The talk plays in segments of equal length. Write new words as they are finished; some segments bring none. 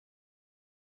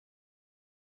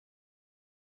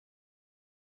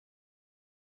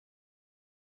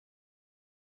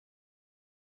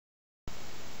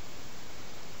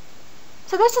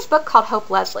So there's this book called Hope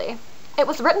Leslie. It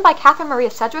was written by Catharine Maria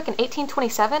Sedwick in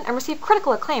 1827 and received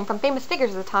critical acclaim from famous figures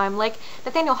of the time like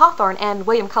Nathaniel Hawthorne and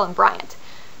William Cullen Bryant.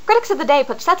 Critics of the day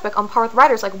put Sedgwick on par with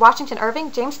writers like Washington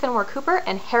Irving, James Fenimore Cooper,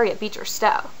 and Harriet Beecher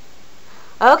Stowe.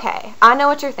 Okay, I know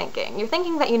what you're thinking. You're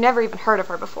thinking that you never even heard of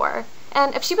her before.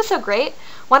 And if she was so great,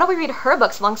 why don't we read her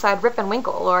books alongside Rip Van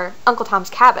Winkle or Uncle Tom's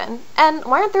Cabin? And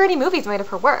why aren't there any movies made of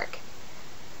her work?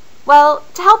 Well,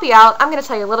 to help you out, I'm going to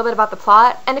tell you a little bit about the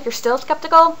plot, and if you're still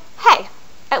skeptical, hey,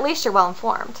 at least you're well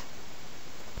informed.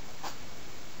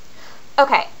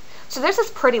 Okay, so there's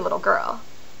this pretty little girl.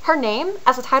 Her name,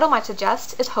 as the title might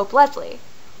suggest, is Hope Leslie.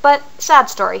 But sad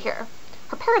story here.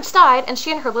 Her parents died, and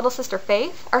she and her little sister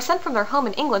Faith are sent from their home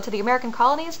in England to the American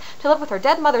colonies to live with her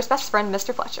dead mother's best friend,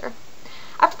 Mr. Fletcher.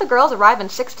 After the girls arrive in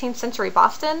 16th century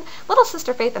Boston, little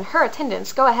sister Faith and her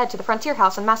attendants go ahead to the frontier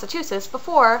house in Massachusetts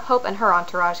before Hope and her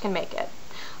entourage can make it.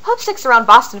 Hope sticks around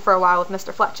Boston for a while with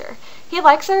Mr. Fletcher. He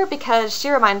likes her because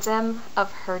she reminds him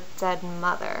of her dead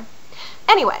mother.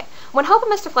 Anyway, when Hope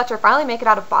and Mr. Fletcher finally make it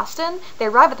out of Boston, they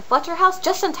arrive at the Fletcher house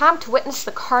just in time to witness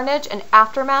the carnage and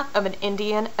aftermath of an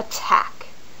Indian attack.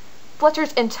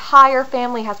 Fletcher's entire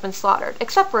family has been slaughtered,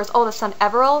 except for his oldest son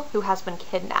Everell, who has been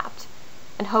kidnapped.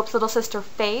 And Hope's little sister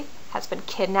Faith has been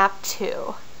kidnapped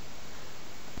too.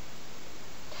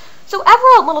 So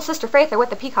Everell and little sister Faith are with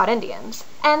the Pequot Indians,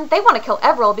 and they want to kill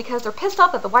Everell because they're pissed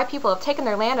off that the white people have taken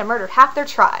their land and murdered half their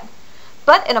tribe.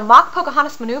 But in a mock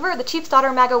Pocahontas maneuver, the chief's daughter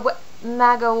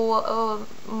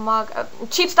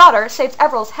chief's daughter saves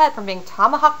Everell's head from being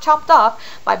tomahawk chopped off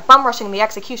by bum rushing the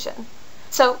execution.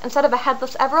 So instead of a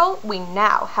headless Everell, we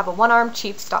now have a one-armed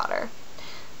chief's daughter.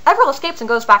 Everell escapes and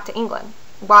goes back to England.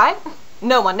 Why?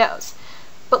 No one knows.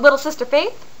 But little sister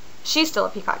Faith, she's still a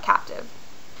Pequot captive.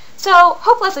 So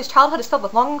Hope Leslie's childhood is filled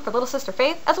with longing for little sister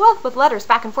Faith, as well as with letters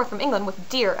back and forth from England with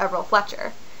dear Everell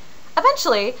Fletcher.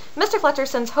 Eventually, Mr. Fletcher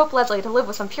sends Hope Leslie to live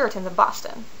with some Puritans in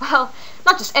Boston. Well,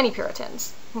 not just any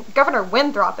Puritans. Governor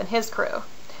Winthrop and his crew.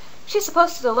 She's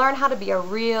supposed to learn how to be a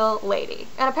real lady,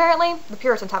 and apparently the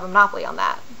Puritans have a monopoly on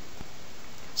that.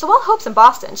 So while Hope's in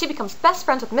Boston, she becomes best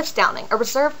friends with Miss Downing, a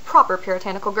reserved, proper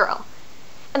puritanical girl.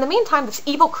 In the meantime, this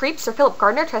evil creep, Sir Philip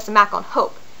Gardner, tries to mac on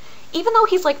Hope. Even though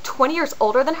he's like 20 years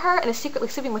older than her and is secretly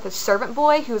sleeping with his servant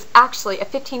boy, who is actually a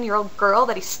 15-year-old girl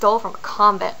that he stole from a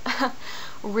convent.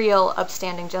 Real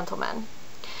upstanding gentleman.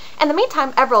 In the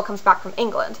meantime, Everell comes back from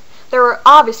England. There were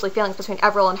obviously feelings between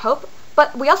Everell and Hope,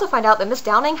 but we also find out that Miss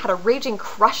Downing had a raging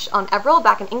crush on Everell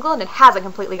back in England and hasn't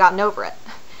completely gotten over it.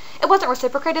 It wasn't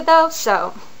reciprocated though,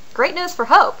 so great news for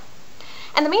Hope.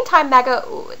 In the meantime,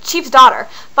 Chief's daughter,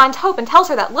 finds Hope and tells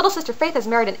her that little sister Faith has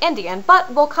married an Indian,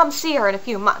 but will come see her in a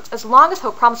few months, as long as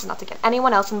Hope promises not to get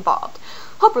anyone else involved.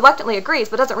 Hope reluctantly agrees,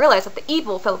 but doesn't realize that the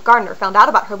evil Philip Gardner found out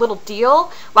about her little deal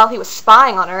while he was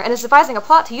spying on her, and is devising a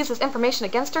plot to use this information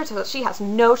against her so that she has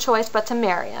no choice but to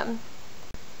marry him.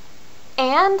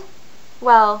 And,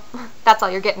 well, that's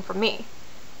all you're getting from me.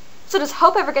 So does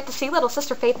Hope ever get to see little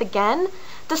sister Faith again?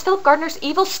 Does Philip Gardner's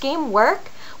evil scheme work?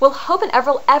 Will Hope and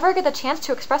Everell ever get the chance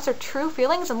to express their true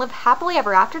feelings and live happily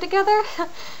ever after together?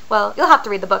 Well, you'll have to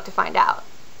read the book to find out.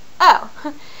 Oh,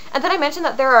 and then I mentioned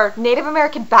that there are Native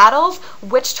American battles,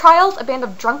 witch trials, a band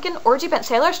of drunken, orgy-bent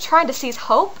sailors trying to seize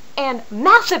Hope, and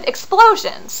massive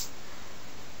explosions!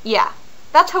 Yeah,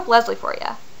 that's Hope Leslie for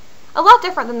you. A lot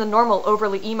different than the normal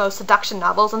overly emo seduction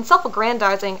novels and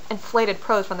self-aggrandizing, inflated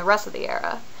prose from the rest of the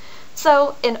era.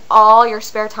 So, in all your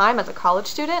spare time as a college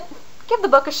student, give the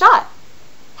book a shot.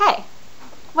 Hey,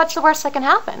 what's the worst that can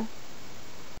happen?